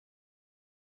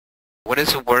What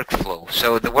is a workflow?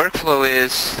 So the workflow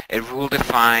is a rule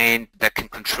defined that can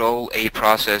control a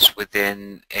process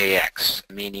within AX,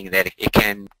 meaning that it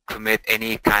can commit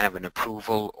any kind of an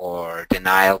approval or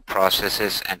denial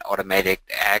processes and automatic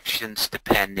actions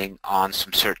depending on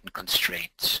some certain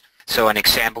constraints. So an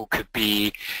example could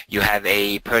be you have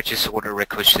a purchase order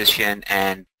requisition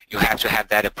and you have to have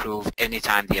that approved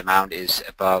anytime the amount is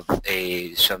above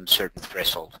some certain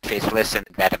threshold. If it's less than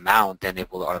that amount, then it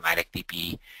will automatically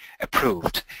be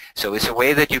approved. So it's a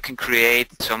way that you can create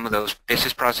some of those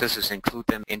business processes, include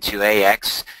them into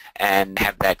AX, and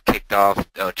have that kicked off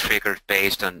or triggered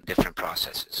based on different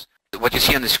processes. What you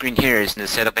see on the screen here is the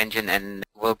setup engine, and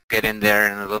we'll get in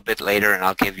there in a little bit later, and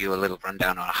I'll give you a little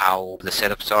rundown on how the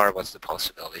setups are, what the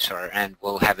possibilities are, and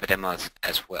we'll have a demo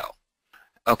as well.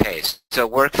 Okay, so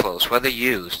workflows, what they're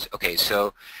used. Okay,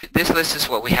 so this list is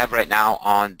what we have right now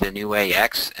on the new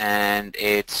AX, and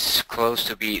it's close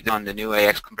to be on the new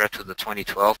AX compared to the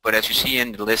 2012. But as you see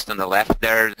in the list on the left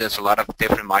there's a lot of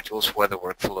different modules where the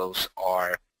workflows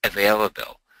are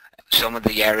available. Some of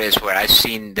the areas where I've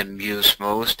seen them used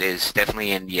most is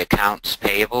definitely in the accounts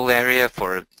payable area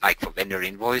for vendor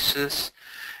invoices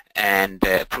and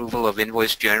approval of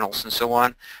invoice journals and so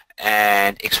on.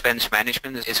 And expense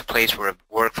management is a place where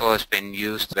workflow has been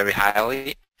used very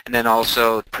highly. And then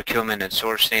also procurement and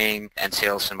sourcing and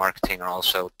sales and marketing are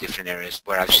also different areas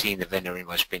where I've seen the vendor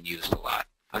invoice been used a lot.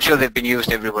 I'm sure they've been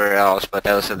used everywhere else, but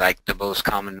those are like the most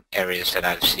common areas that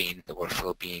I've seen the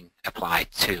workflow being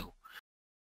applied to.